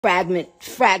fragment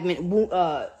foot,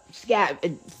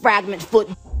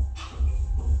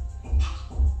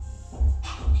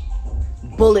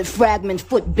 bullet fragment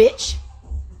foot, bitch.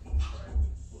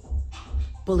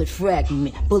 Bullet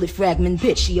fragment,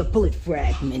 bitch. She a bullet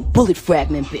fragment,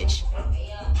 bitch.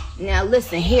 Now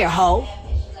listen here, ho.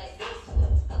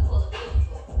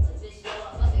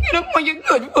 Get up on your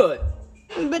good foot.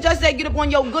 Bitch, I said get up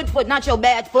on your good foot, not your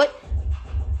bad foot.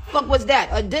 Fuck was that?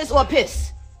 A diss or piss?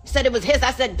 Said it was his,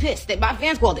 I said piss. My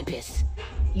fans called it piss.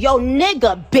 Yo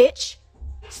nigga, bitch,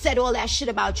 said all that shit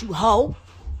about you, ho.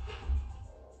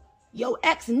 Yo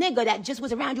ex-nigga that just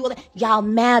was around you all that. Y'all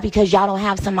mad because y'all don't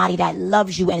have somebody that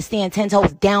loves you and stand 10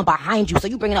 toes down behind you. So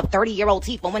you bringing up 30-year-old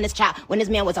tea from when this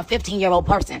man was a 15-year-old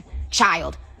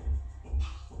child.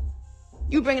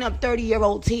 You bringing up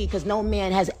 30-year-old tea because no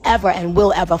man has ever and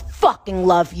will ever fucking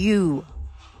love you.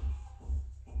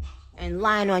 And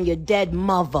lying on your dead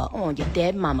mother, on your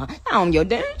dead mama. On your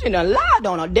dead, you know, lied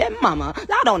on a dead mama.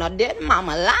 Lied on a dead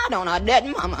mama. Lied on a dead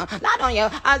mama. Lied on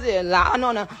your, I said, lied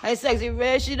on a sexy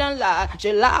red, she done lied.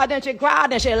 She lied and she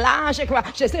cried and she lied and she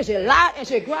cried. She said she lied and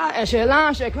she cried and she lied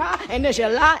and she cried. And then she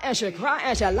lied and she cried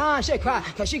and she lied and she cried.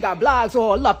 Cause she got blogs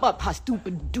all up her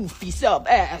stupid doofy self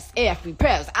ass every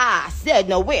press. I said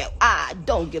no well, I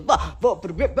don't give up.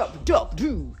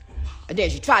 And then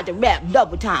she tried to rap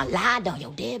double time. Lied on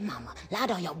your dead mama.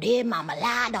 Lied on your dead mama.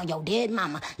 Lied on your dead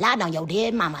mama. Lied on your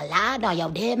dead mama. Lied on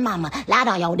your dead mama. Lied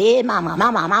on your dead mama.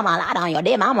 Mama, lied on your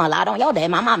dead mama. Lied on your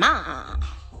dead mama. Mama.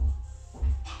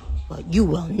 But you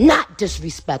will not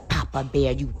disrespect Papa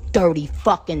Bear, you dirty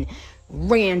fucking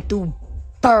ran through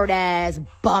bird ass,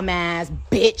 bum ass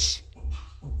bitch.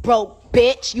 Broke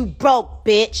bitch. You broke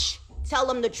bitch. Tell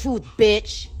them the truth,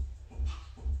 bitch.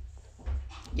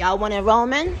 Y'all want it,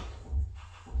 Roman?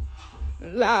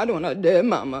 Lied on her dead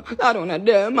mama. Lied on her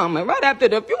dead mama. Right after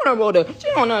the funeral, she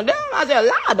on her dead. I said,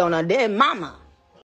 lied on her dead mama.